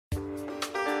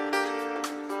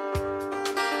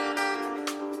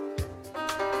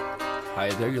Hi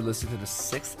there, you're listening to the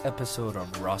 6th episode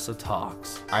of Rasa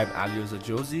Talks. I'm Alioza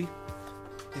Josie.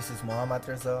 This is Mohammad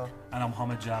Reza. And I'm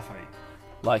Hamid Jafari.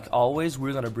 Like always,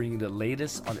 we're going to bring you the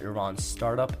latest on Iran's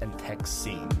startup and tech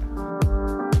scene.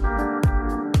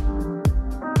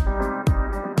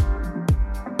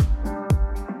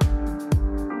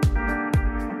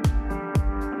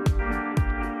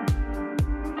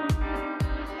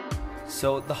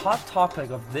 So the hot topic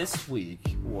of this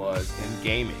week was in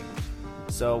gaming.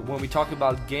 So when we talk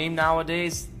about game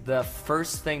nowadays, the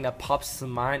first thing that pops to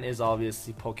mind is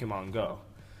obviously Pokemon Go.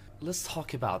 Let's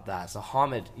talk about that. So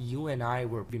Hamid, you and I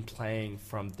were been playing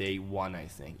from day one, I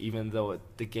think, even though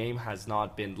the game has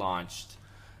not been launched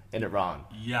in Iran.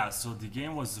 Yeah, so the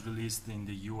game was released in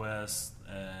the US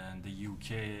and the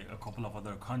UK, a couple of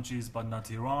other countries, but not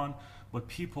Iran. But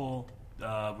people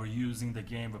were using the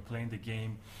game, were playing the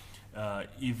game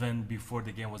even before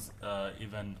the game was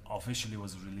even officially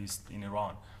was released in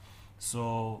Iran.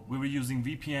 So we were using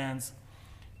VPNs,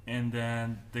 and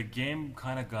then the game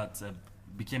kind of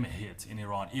became a hit in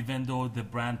Iran, even though the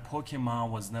brand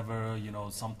Pokemon was never,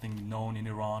 something known in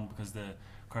Iran because the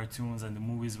cartoons and the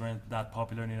movies weren't that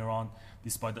popular in Iran,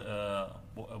 despite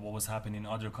what was happening in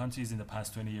other countries in the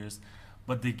past 20 years.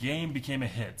 But the game became a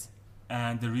hit.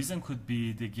 And the reason could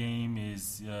be the game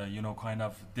is, kind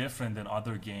of different than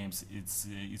other games. It's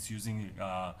using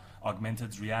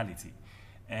augmented reality,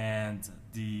 and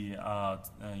the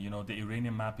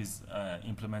Iranian map is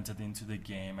implemented into the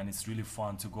game, and it's really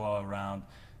fun to go around,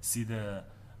 see the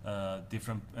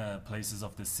different places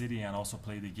of the city, and also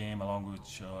play the game along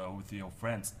with your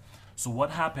friends. So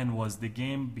what happened was the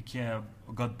game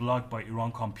got blocked by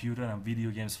Iran Computer and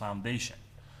Video Games Foundation.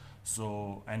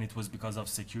 So, and it was because of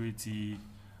security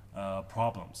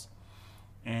problems.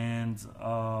 And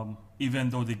even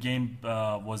though the game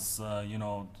was,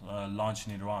 launched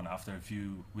in Iran after a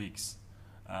few weeks,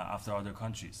 after other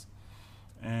countries.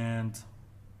 And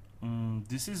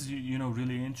this is,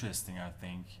 really interesting, I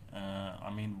think.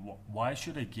 Why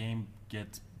should a game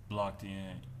get blocked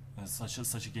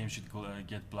such a game should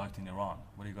get blocked in Iran?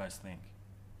 What do you guys think?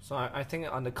 So I think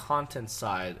on the content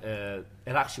side, it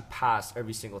actually passed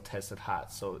every single test it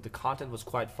had. So the content was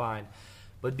quite fine.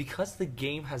 But because the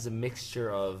game has a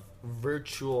mixture of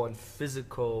virtual and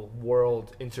physical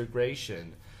world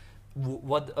integration,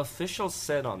 what the officials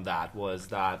said on that was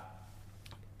that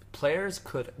players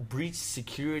could breach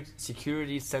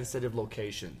security sensitive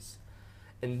locations.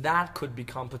 And that could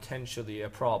become potentially a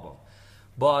problem.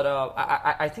 But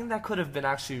I think that could have been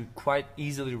actually quite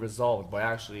easily resolved by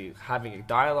actually having a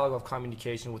dialogue of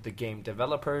communication with the game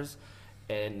developers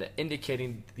and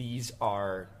indicating these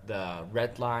are the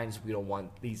red lines. We don't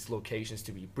want these locations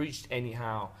to be breached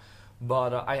anyhow.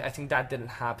 But I think that didn't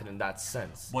happen in that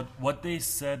sense. What they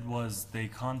said was they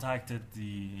contacted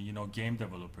the game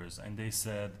developers, and they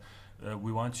said,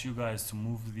 we want you guys to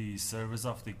move the servers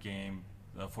of the game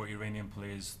for Iranian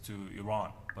players to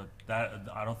Iran, but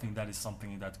I don't think that is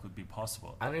something that could be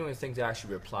possible. I don't even think they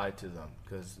actually replied to them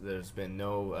because there's been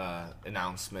no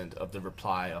announcement of the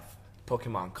reply of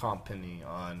Pokemon Company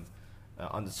on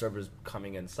the servers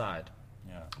coming inside.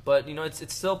 Yeah. But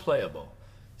it's still playable.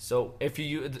 So if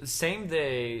you the same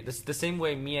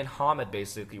way me and Hamid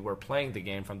basically were playing the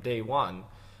game from day one,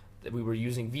 that we were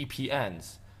using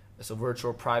VPNs. So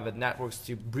virtual private networks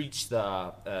to breach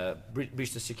the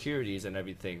securities and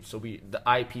everything. So the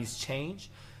IPs change.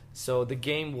 So the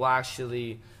game will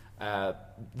actually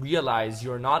realize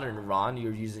you're not in Iran.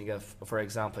 You're using for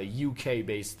example, a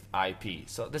UK-based IP.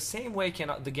 So the same way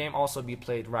can the game also be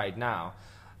played right now,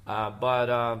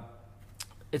 but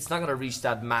it's not going to reach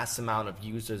that mass amount of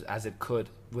users as it could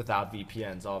without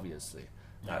VPNs. Obviously,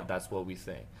 that's what we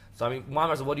think. So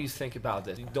Mohammad, what do you think about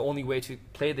this? The only way to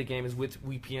play the game is with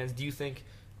VPNs. Do you think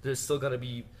there's still going to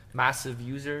be massive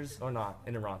users or not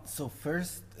in Iran? So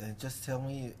first, just tell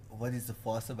me what is the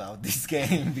fuss about this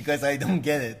game because I don't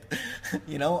get it.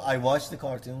 I watched the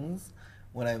cartoons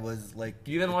when I was like.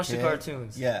 You even watched the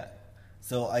cartoons? Yeah.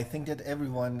 So I think that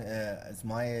everyone as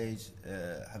my age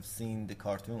have seen the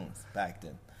cartoons back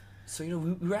then. So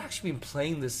we were actually been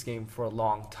playing this game for a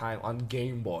long time on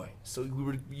Game Boy. So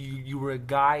you were a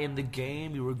guy in the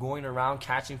game. You were going around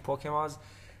catching Pokemons.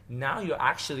 Now you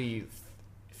actually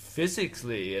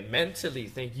physically and mentally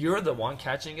think you're the one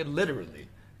catching it. Literally,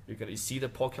 you see the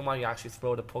Pokemon. You actually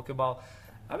throw the Pokeball.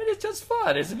 It's just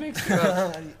fun. It's a mixture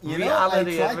of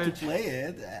reality. I tried to play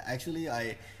it. Actually,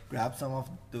 I grabbed some of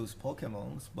those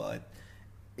Pokemons, but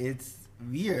it's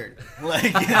weird.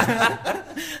 Like,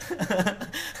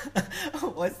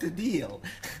 what's the deal?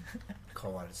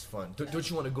 come on, it's fun. Don't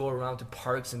you want to go around to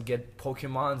parks and get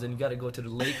Pokemons and you got to go to the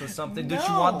lake or something? Don't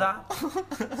you want that?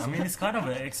 I mean, it's kind of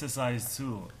an exercise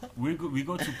too. We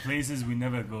go to places we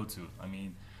never go to. I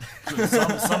mean,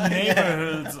 some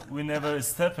neighborhoods we never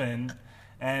step in,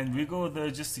 and we go there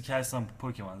just to catch some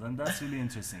Pokemon, and that's really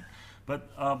interesting.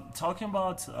 But talking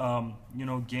about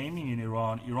gaming in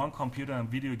Iran Computer and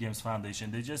Video Games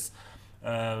Foundation, they just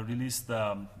released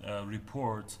a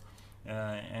report,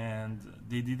 and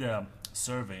they did a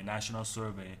survey, national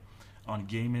survey, on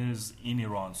gamers in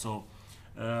Iran. So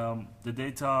the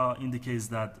data indicates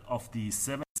that of the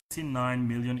 79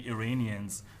 million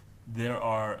Iranians, there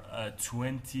are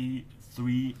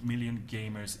 23 million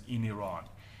gamers in Iran,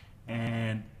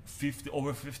 and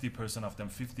over 50% of them,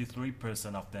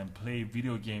 53% of them play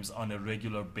video games on a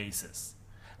regular basis.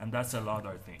 And that's a lot,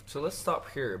 I think. So let's stop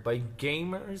here. By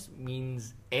gamers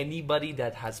means anybody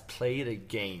that has played a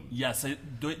game. Yes, they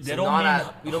So don't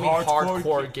we don't mean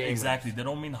hardcore gamers. Exactly, they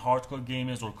don't mean hardcore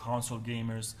gamers or console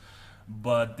gamers,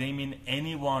 but they mean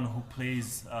anyone who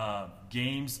plays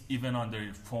games even on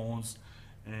their phones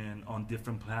and on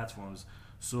different platforms.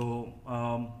 So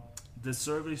the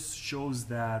survey shows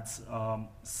that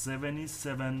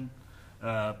 77%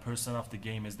 of the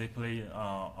gamers, they play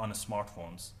on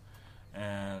smartphones.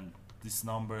 And this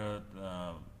number,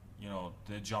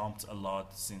 they jumped a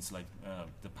lot since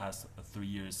the past 3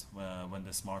 years when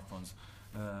the smartphones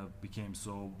became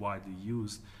so widely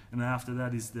used. And after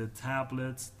that is the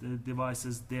tablets, the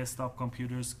devices, desktop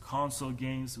computers, console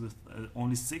games with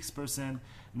only 6%, and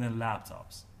then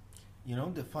laptops. You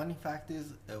know, the funny fact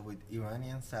is, with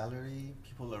Iranian salary,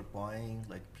 people are buying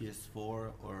like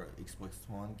PS4 or Xbox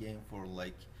One game for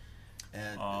like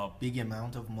a big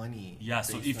amount of money. Yeah,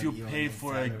 so based if on you pay Iranian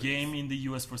for salaries. a game in the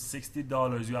US for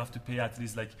 $60, you have to pay at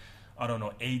least $80,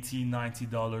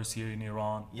 $90 here in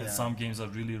Iran. Yeah. And some games are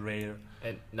really rare.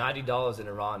 And $90 in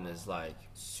Iran is like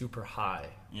super high.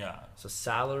 Yeah. So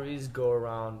salaries go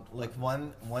around Like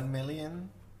 1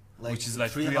 million, like Which is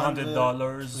like $300.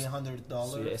 $300.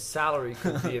 So a salary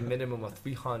could be a minimum of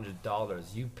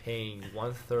 $300. You paying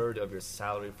 1/3 of your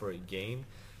salary for a game,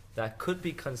 that could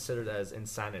be considered as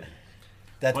insanity.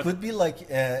 That But- could be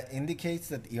indicates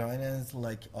that Iranians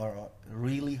are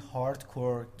really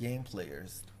hardcore game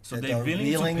players. So that they're are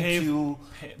willing to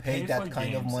pay pay that for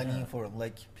kind of games, money yeah. for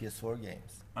like PS4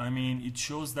 games. I mean, it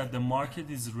shows that the market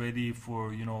is ready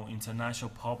for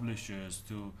international publishers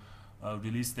to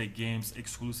release their games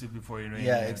exclusively for Iranians.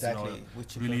 Yeah, exactly. With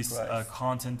cheaper Release price.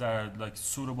 content that are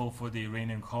suitable for the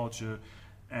Iranian culture,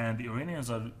 and the Iranians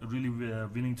are really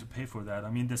willing to pay for that.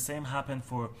 I mean, the same happened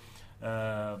for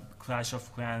Clash of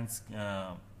Clans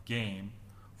game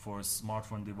for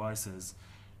smartphone devices.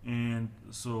 And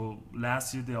so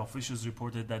last year, the officials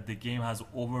reported that the game has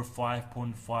over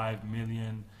 5.5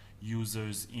 million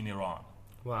users in Iran.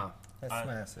 Wow. That's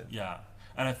massive. Yeah,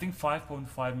 and I think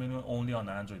 5.5 million only on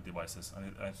Android devices. And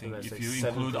I So think that's if like you 7%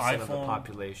 include of the iPhone,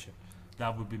 population.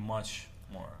 that would be much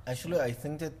more. Actually, I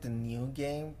think that the new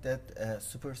game that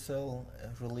Supercell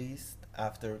released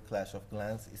after Clash of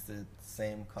Clans is the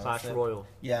same concept. Clash Royale.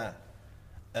 Yeah.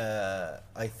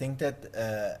 I think that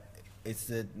it's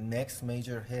the next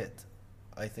major hit.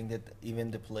 I think that even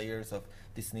the players of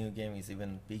this new game is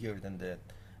even bigger than the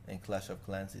Clash of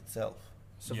Clans itself.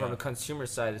 So Yeah. from the consumer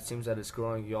side, it seems that it's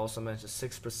growing. You also mentioned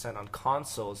 6% on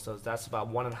consoles, so that's about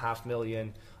 1.5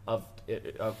 million of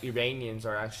Iranians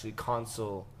are actually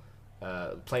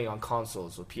playing on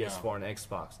consoles, so PS4 and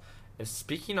Xbox. And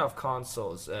speaking of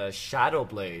consoles,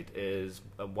 Shadowblade is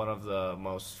one of the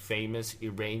most famous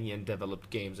Iranian-developed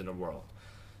games in the world.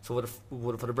 So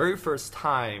for the very first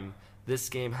time, this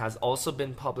game has also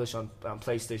been published on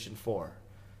PlayStation 4.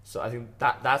 So I think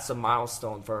that's a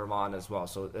milestone for Iran as well.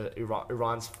 So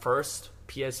Iran's first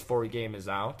PS4 game is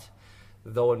out,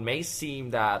 though it may seem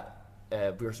that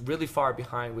we're really far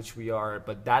behind, which we are,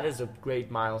 but that is a great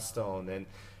milestone, and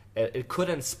it could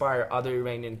inspire other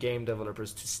Iranian game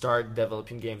developers to start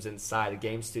developing games inside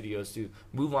game studios, to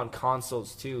move on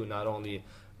consoles too, not only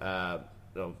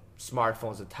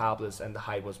smartphones and tablets, and the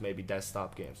hype was maybe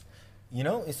desktop games. You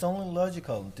know, it's only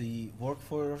logical. The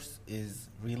workforce is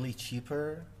really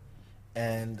cheaper,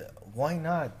 and why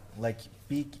not? Like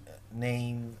big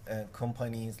name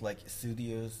companies like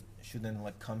studios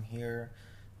shouldn't come here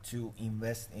to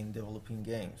invest in developing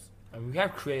games. And we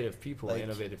have creative people, Like-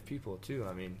 innovative people too.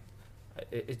 I mean,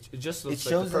 it just It looks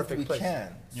shows like the that perfect we place.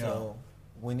 can. Yeah. So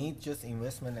we need just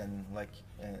investment and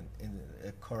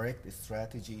a correct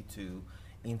strategy to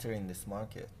enter in this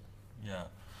market. Yeah.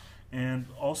 And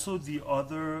also the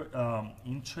other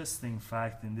interesting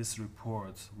fact in this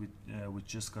report, which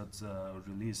just got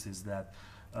released, is that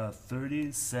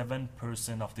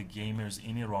 37% of the gamers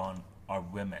in Iran are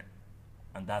women,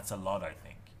 and that's a lot, I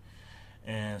think.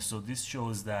 And so this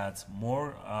shows that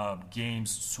more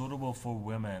games suitable for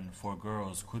women, for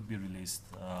girls, could be released.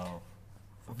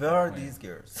 Where are playing. these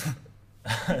girls?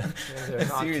 They're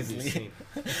not to be Seriously. seen.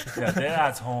 Yeah, they're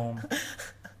at home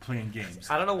playing games.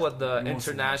 I don't know what the Mostly.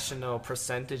 international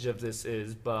percentage of this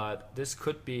is, but this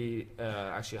could be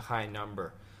actually a high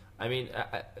number. I mean,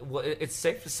 well, it's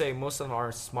safe to say most of them are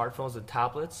smartphones and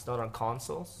tablets, not on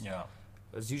consoles. Yeah.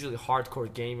 It's usually hardcore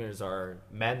gamers are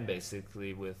men,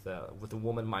 basically, with a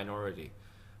woman minority.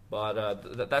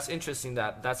 But that's interesting.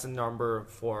 That's a number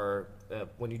for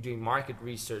when you're doing market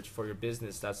research for your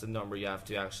business. That's the number you have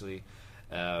to actually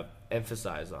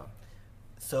emphasize on.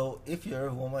 So if you're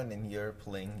a woman and you're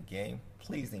playing a game,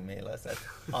 please email us at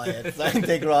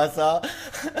hi@scientegrasa.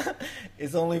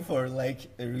 It's only for like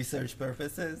research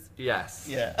purposes. Yes.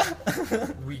 Yeah.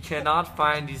 We cannot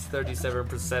find these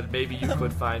 37%. Maybe you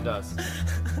could find us.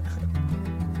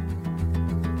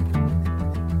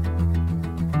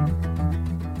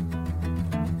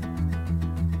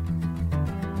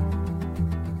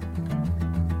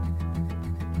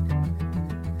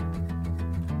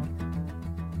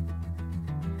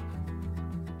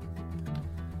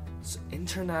 So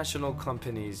international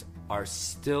companies are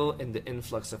still in the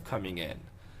influx of coming in.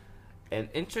 And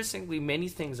interestingly, many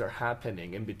things are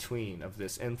happening in between of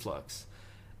this influx.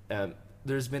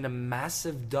 There's been a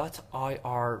massive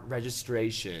 .ir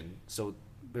registration. So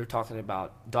we're talking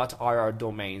about .ir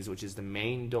domains, which is the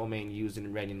main domain used in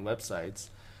Iranian websites.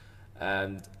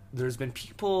 And there's been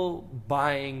people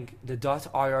buying the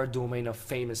 .ir domain of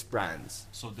famous brands.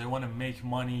 So they want to make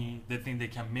money. They think they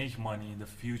can make money in the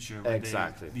future. When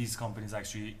Exactly. These companies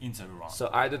actually enter Iran. So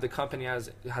either the company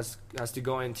has to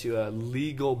go into a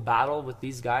legal battle with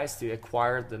these guys to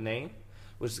acquire the name,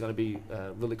 which is going to be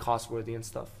really cost-worthy and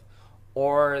stuff,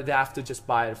 or they have to just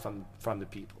buy it from the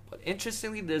people. But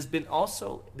interestingly, there's been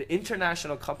also the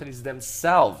international companies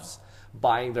themselves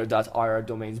buying their .ir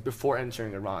domains before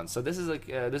entering Iran. So this is a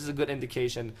good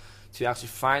indication to actually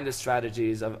find the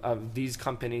strategies of these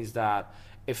companies that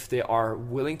if they are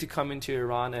willing to come into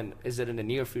Iran, and is it in the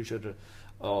near future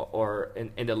or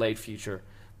in the late future.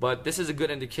 But this is a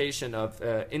good indication of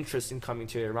interest in coming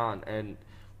to Iran, and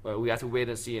we have to wait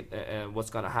and see what's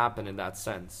going to happen in that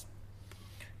sense.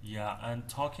 Yeah, and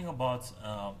talking about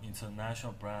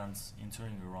international brands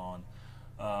entering Iran,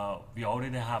 we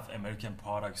already have American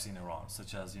products in Iran,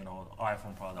 such as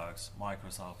iPhone products,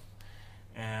 Microsoft.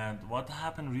 And what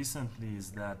happened recently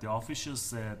is that the officials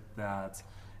said that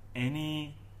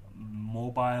any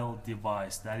mobile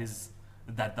device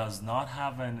that does not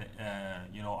have an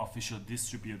official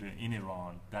distributor in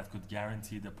Iran that could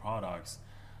guarantee the products,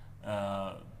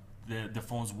 the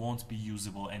phones won't be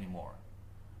usable anymore.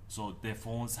 So the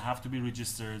phones have to be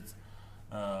registered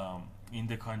in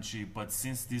the country, but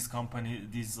since these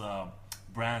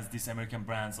brands, these American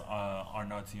brands are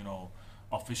not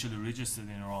officially registered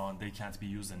in Iran, they can't be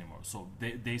used anymore. So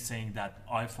they're saying that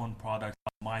iPhone products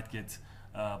might get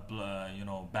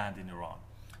banned in Iran,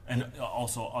 and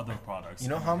also other products. You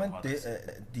know, American Hamid, products.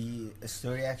 the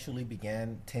story actually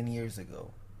began 10 years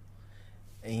ago.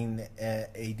 In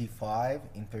 85,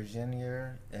 in Persian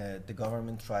year, the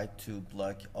government tried to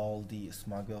block all the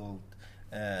smuggled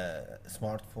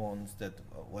smartphones that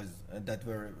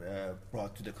were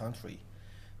brought to the country.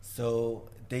 So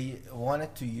they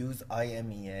wanted to use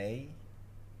IMEI,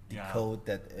 the code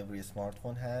that every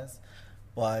smartphone has,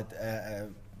 but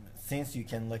since you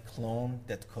can clone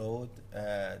that code,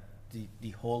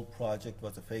 the whole project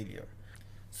was a failure.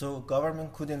 So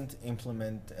government couldn't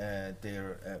implement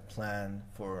their plan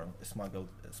for smuggled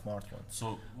smartphones.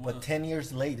 So, but 10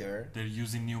 years later, they're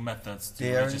using new methods to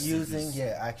they are register using these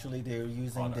actually they're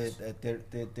using products.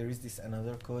 there is this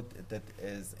another code that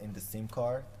is in the SIM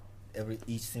card.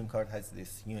 Each SIM card has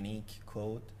this unique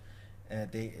code.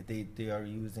 They are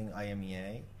using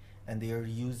IMEI, and they are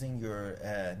using your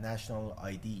national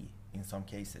ID in some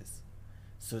cases.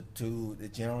 So to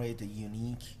generate a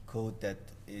unique code that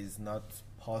is not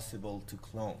possible to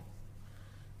clone.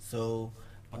 So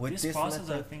But with this this process,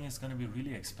 I method, think, is going to be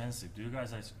really expensive. Do you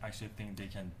guys actually think they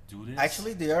can do this?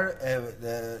 actually they are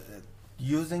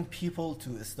using people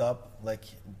to stop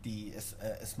the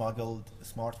smuggled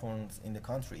smartphones in the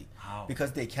country. How?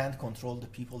 Because they can't control the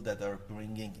people that are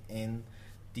bringing in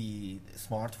the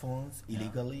smartphones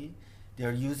illegally. They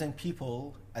are using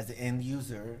people as an end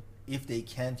user if they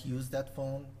can't use that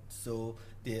phone, so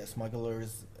the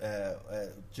smuggler's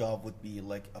job would be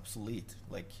obsolete.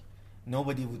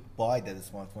 nobody would buy that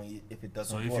smartphone if it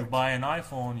doesn't So work. if you buy an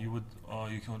iPhone, you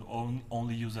can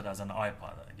only use it as an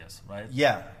iPod, I guess, right?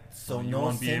 Yeah, so you no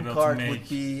won't be SIM able to card make would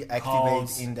be activated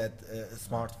calls. in that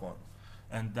smartphone.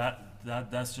 And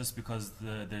that's just because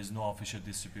there's no official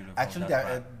distributor. Actually, for that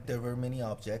brand. there were many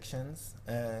objections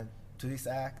to this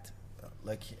act.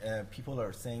 People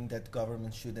are saying that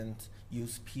government shouldn't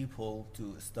use people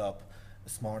to stop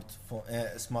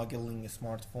smuggling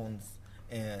smartphones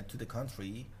to the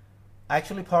country.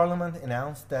 Actually, Parliament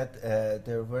announced that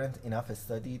there weren't enough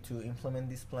study to implement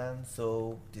this plan,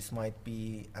 so this might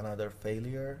be another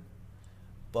failure.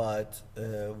 But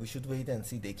we should wait and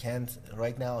see. They can't.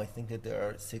 Right now, I think that there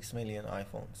are 6 million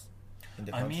iPhones in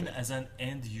the I country. mean, as an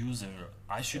end user,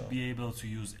 I should be able to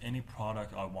use any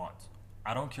product I want.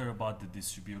 I don't care about the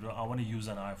distributor. I want to use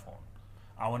an iPhone.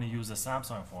 I want to use a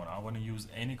Samsung phone. I want to use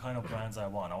any kind of brands I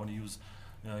want. I want to use,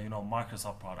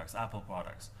 Microsoft products, Apple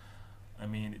products. I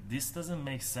mean, this doesn't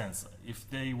make sense. If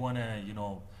they want to,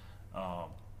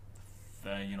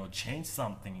 change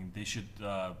something, they should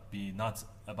be not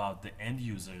about the end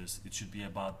users. It should be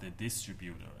about the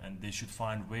distributor, and they should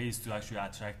find ways to actually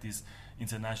attract these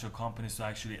international companies to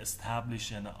actually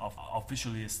establish and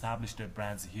officially establish their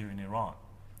brands here in Iran.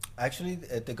 Actually,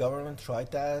 the government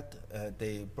tried that.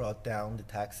 They brought down the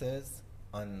taxes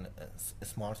on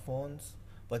smartphones,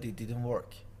 but it didn't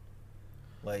work.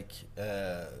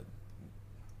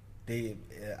 They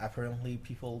apparently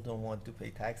people don't want to pay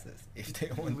taxes if they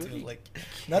want really to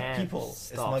not Can't people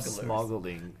stop smugglers.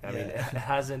 smuggling. I mean, Yeah. it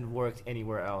hasn't worked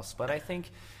anywhere else. But I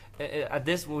think at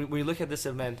this, when you look at this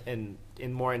event in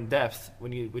more in depth,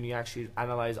 when you actually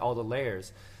analyze all the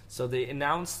layers, so they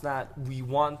announced that we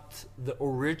want the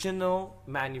original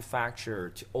manufacturer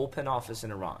to open office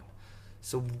in Iran.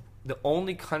 So the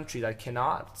only country that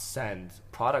cannot send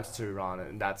products to Iran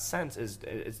in that sense is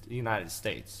the United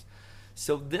States.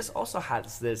 So this also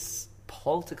has this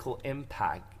political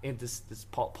impact, in this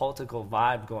political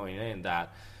vibe going in,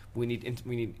 that we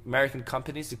need American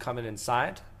companies to come in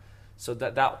inside, so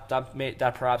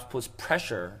that perhaps puts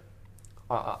pressure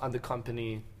on the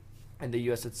company in the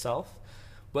U.S. itself.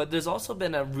 But there's also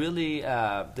been a really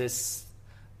this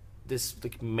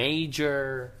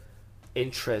major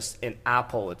interest in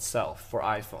Apple itself for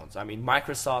iPhones. I mean,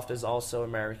 Microsoft is also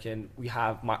American. We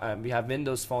have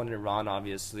Windows Phone in Iran,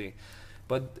 obviously,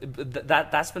 but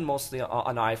that's been mostly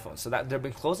on iPhone. So that they've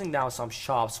been closing down some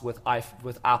shops with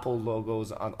Apple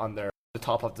logos on the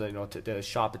top of the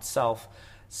shop itself.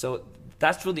 So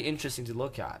that's really interesting to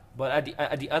look at. But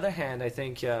at the other hand, I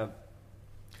think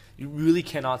you really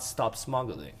cannot stop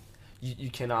smuggling. You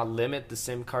cannot limit the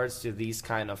SIM cards to these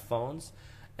kind of phones.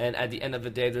 And at the end of the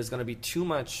day, there's going to be too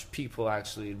much people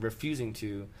actually refusing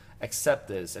to accept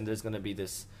this. And there's going to be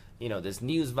this, this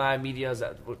news via media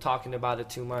that we're talking about it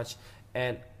too much.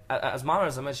 And as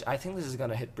Mara mentioned, I think this is going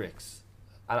to hit bricks.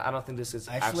 I don't think this is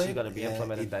actually going to be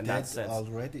implemented in that sense.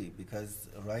 Already, because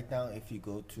right now, if you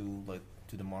go to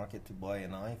the market to buy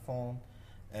an iPhone,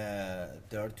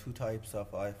 there are two types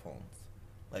of iPhones.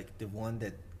 Like the one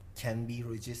that can be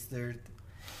registered,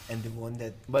 and the one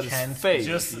that But can't it's fake. be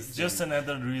Just registered.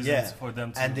 another reason for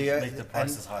them to make the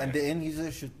prices higher. And the end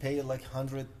user should pay like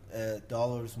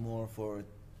 $100 more for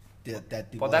that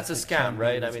device. Well, that's a that can scam, be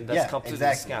right? I mean, that's yeah, completely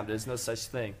exactly. a scam. There's no such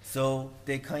thing. So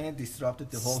they kind of disrupted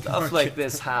the whole Stuff market. like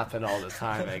this happen all the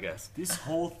time, I guess. This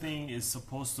whole thing is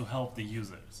supposed to help the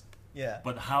users. Yeah.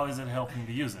 But how is it helping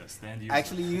the users, the end users?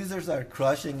 Actually, users are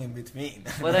crushing in between.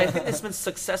 But I think it's been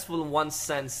successful in one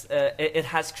sense. It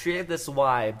has created this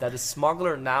vibe that a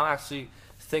smuggler now actually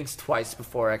thinks twice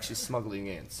before actually smuggling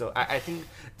in. So I think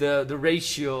the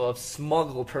ratio of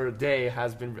smuggle per day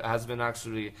has been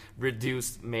actually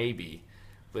reduced maybe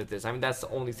with this. I mean, that's the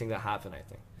only thing that happened, I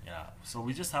think. Yeah, so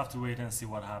we just have to wait and see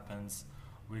what happens.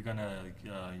 We're gonna,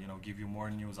 give you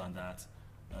more news on that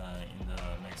in the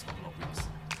next couple of weeks.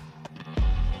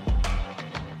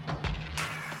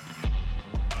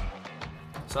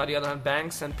 So on the other hand,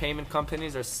 banks and payment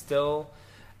companies are still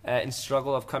in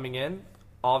struggle of coming in.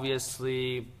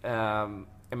 Obviously,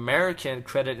 American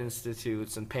credit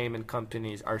institutes and payment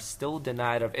companies are still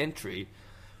denied of entry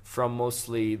from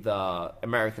mostly the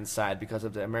American side because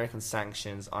of the American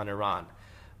sanctions on Iran.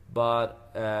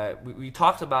 But we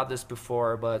talked about this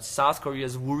before, but South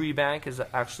Korea's Woori Bank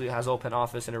has open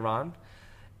office in Iran.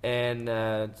 And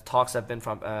talks have been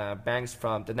from banks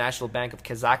from the National Bank of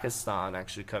Kazakhstan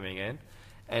actually coming in.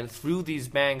 And through these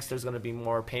banks, there's going to be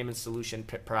more payment solution,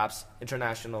 perhaps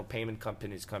international payment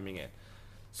companies coming in.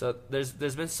 So there's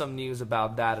been some news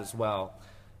about that as well.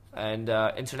 And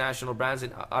international brands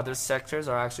in other sectors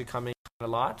are actually coming a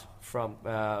lot from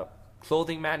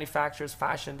clothing manufacturers,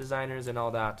 fashion designers, and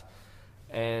all that.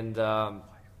 And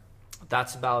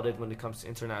that's about it when it comes to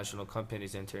international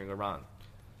companies entering Iran.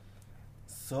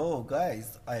 So,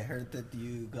 guys, I heard that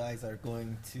you guys are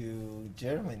going to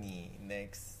Germany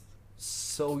next.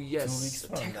 So 2 weeks yes,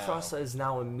 from now. TechRasa is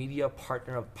now a media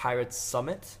partner of Pirate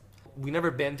Summit. We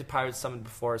never been to Pirate Summit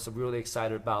before, so we're really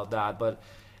excited about that. But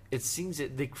it seems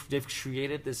that they've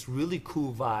created this really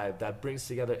cool vibe that brings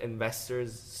together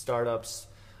investors, startups,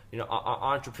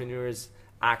 entrepreneurs,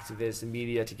 activists, and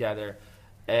media together.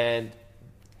 And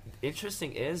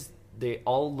interesting is they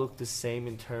all look the same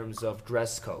in terms of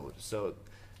dress code. So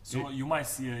you might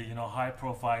see a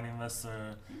high-profile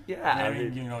investor yeah,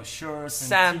 wearing shirts,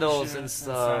 sandals and and t-shirts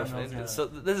stuff. sandals, yeah. So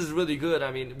this is really good.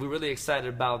 I mean, we're really excited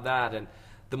about that. And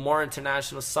the more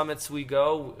international summits we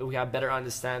go, we have better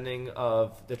understanding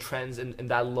of the trends in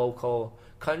that local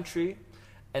country.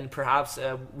 And perhaps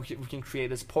we can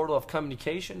create this portal of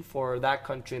communication for that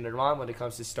country in Iran when it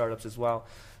comes to startups as well.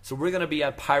 So we're going to be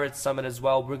at Pirate Summit as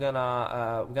well. We're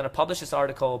gonna publish this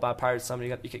article about Pirate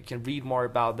Summit. You can read more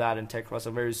about that in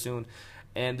TechRasa very soon.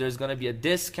 And there's going to be a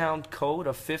discount code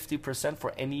of 50%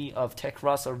 for any of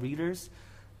TechRasa readers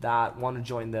that want to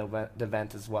join the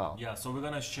event as well. Yeah, so we're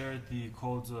gonna share the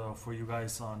codes for you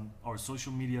guys on our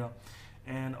social media.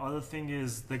 And other thing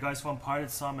is, the guys from Pirate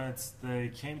Summit, they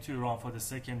came to Iran for the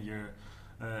second year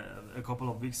a couple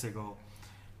of weeks ago,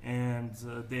 and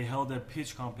they held a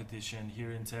pitch competition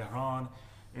here in Tehran,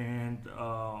 and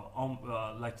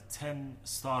like 10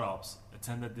 startups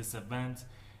attended this event,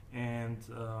 and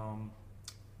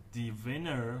the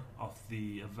winner of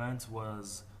the event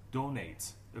was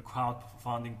Donate, a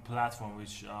crowdfunding platform,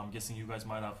 which I'm guessing you guys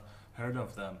might have heard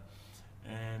of them.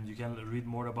 And you can read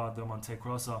more about them on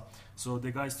TechRasa. So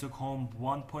the guys took home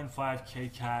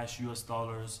 1.5k cash US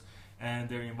dollars, and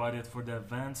they're invited for the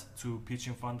event to pitch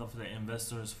in front of the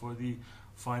investors for the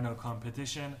final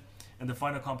competition. And the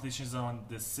final competition is on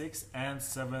the 6th and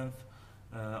 7th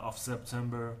of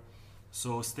September.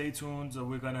 So stay tuned.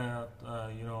 We're gonna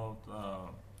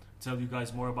tell you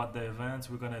guys more about the event.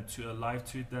 We're gonna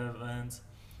live tweet the event,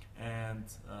 and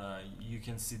you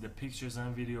can see the pictures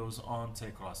and videos on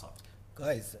TechRasa.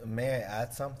 Guys, may I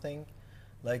add something?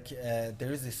 Like,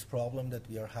 there is this problem that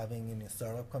we are having in the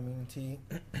startup community.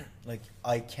 Like,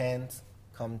 I can't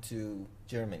come to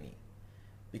Germany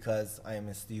because I am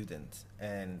a student,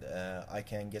 and I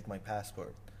can't get my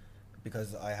passport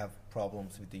because I have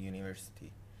problems with the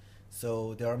university.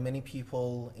 So there are many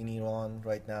people in Iran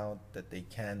right now that they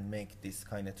can make this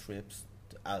kind of trips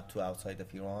to outside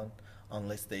of Iran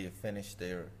unless they finish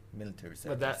their military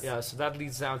service. But so that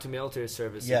leads down to military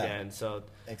service Yeah. again. So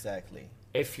Exactly.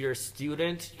 if you're a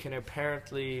student, you can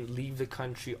apparently leave the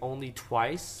country only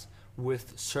twice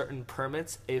with certain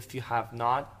permits if you have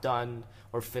not done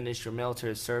or finished your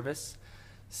military service.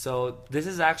 So this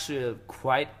is actually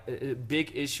quite a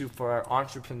big issue for our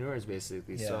entrepreneurs,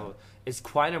 basically. Yeah. So it's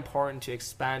quite important to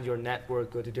expand your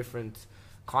network, go to different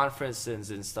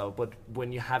conferences and stuff. But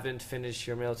when you haven't finished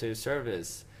your military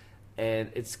service,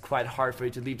 and it's quite hard for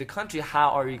you to leave the country, how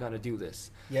are you going to do this?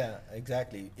 Yeah,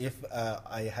 exactly. If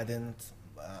I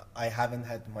haven't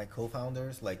had my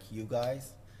co-founders like you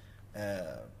guys,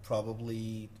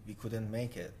 probably we couldn't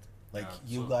make it. Like,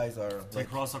 Yeah, you so guys are like,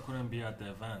 TechRasa couldn't be at the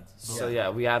event. So yeah,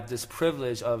 we have this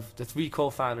privilege of the three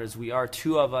co-founders. We are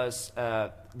two of us.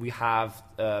 We have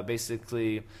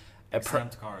basically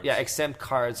Exempt cards. Yeah, exempt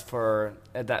cards for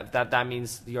that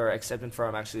means you're accepted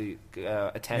from actually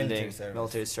attending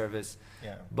military service.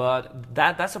 yeah. But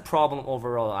that's a problem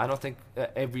overall. I don't think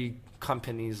every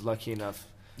company is lucky enough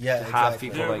Yeah, to have exactly.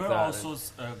 people There like were that. also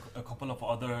a couple of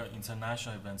other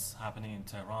international events happening in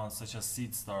Tehran, such as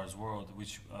Seed Stars World,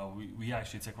 which we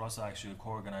actually, TechRasa actually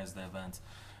co-organized the event.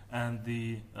 And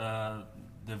the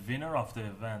winner of the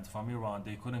event from Iran,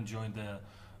 they couldn't join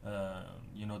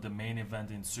the main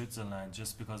event in Switzerland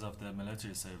just because of the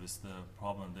military service, the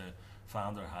problem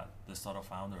the startup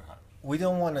founder had. We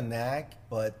don't want to nag,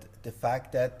 but the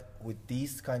fact that with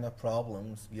these kind of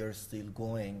problems, we are still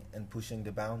going and pushing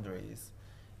the boundaries,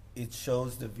 it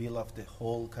shows the will of the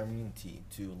whole community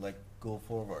to like go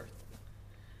forward.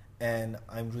 And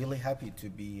I'm really happy to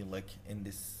be like in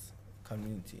this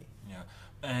community. Yeah,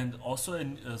 and also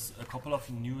a couple of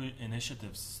new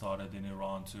initiatives started in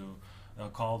Iran too.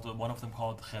 One of them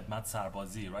called Khedmat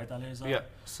Sarbazi, right, Alireza? Yeah,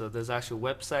 so there's actually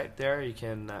a website there. You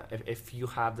can, if you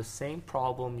have the same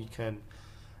problem, you can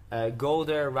go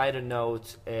there, write a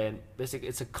note, and basically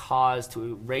it's a cause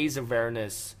to raise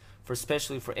awareness for,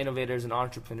 especially for innovators and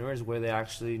entrepreneurs, where they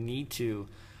actually need to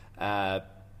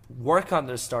work on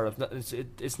their startup.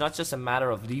 It's not just a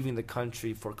matter of leaving the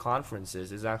country for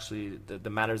conferences. It's actually the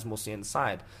matter is mostly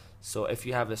inside. So if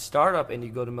you have a startup and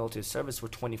you go to military service for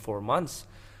 24 months,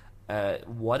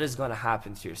 what is going to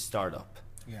happen to your startup?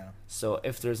 Yeah. So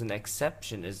if there's an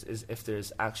exception, is if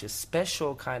there's actually a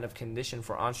special kind of condition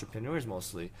for entrepreneurs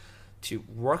mostly to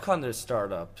work on their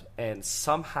startup and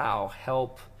somehow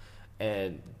help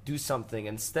and do something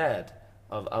instead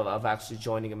of actually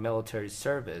joining a military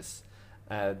service,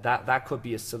 that could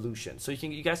be a solution. So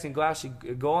you guys can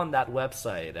go on that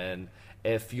website, and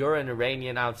if you're an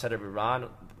Iranian outside of Iran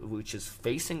which is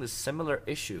facing the similar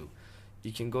issue,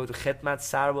 you can go to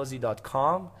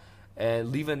khidmatsarbazi.com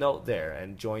and leave a note there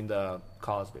and join the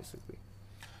cause basically.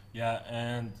 Yeah,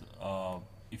 and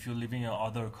if you're living in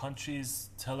other countries,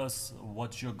 tell us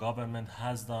what your government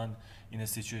has done in a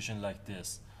situation like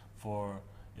this for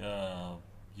the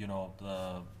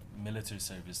military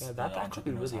service. Yeah, that could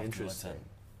be really interesting.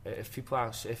 If people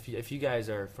actually, if you guys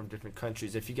are from different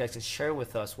countries, if you guys can share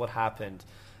with us what happened,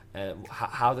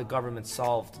 how the government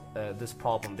solved this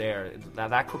problem there,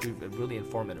 that could be really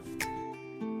informative.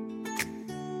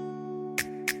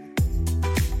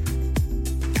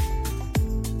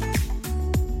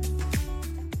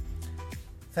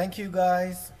 Thank you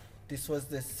guys. This was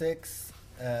the 6th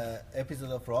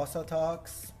episode of Rasa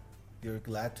Talks. We're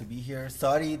glad to be here.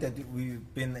 Sorry that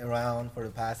we've been around for the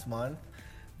past month.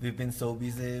 We've been so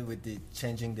busy with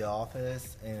changing the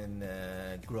office and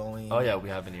growing. Oh yeah, we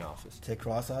have in the office. Tech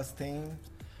Rasa's team.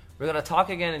 We're gonna talk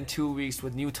again in 2 weeks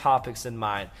with new topics in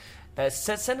mind.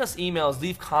 Send us emails,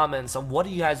 leave comments on what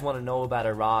do you guys want to know about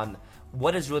Iran.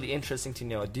 What is really interesting to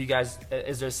know?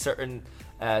 Is there a certain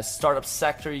startup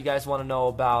sector you guys want to know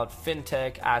about?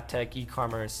 Fintech, adtech,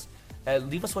 e-commerce.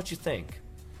 Leave us what you think.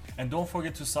 And don't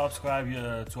forget to subscribe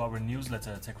to our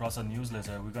newsletter, Tech Rasa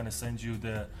newsletter. We're gonna send you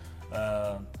the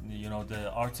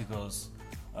articles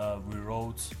we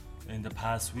wrote in the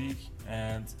past week,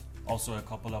 and also a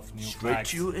couple of new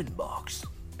facts. To your inbox.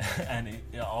 And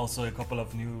also a couple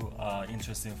of new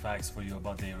interesting facts for you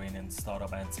about the Iranian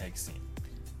startup and tech scene.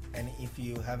 And if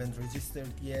you haven't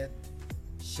registered yet,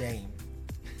 shame.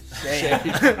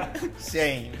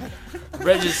 Shame.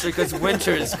 Register because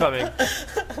winter is coming.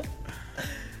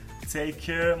 Take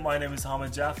care. My name is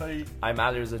Hamid Jafari. I'm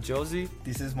Alireza Josie.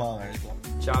 This is Mars.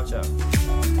 Ciao, ciao.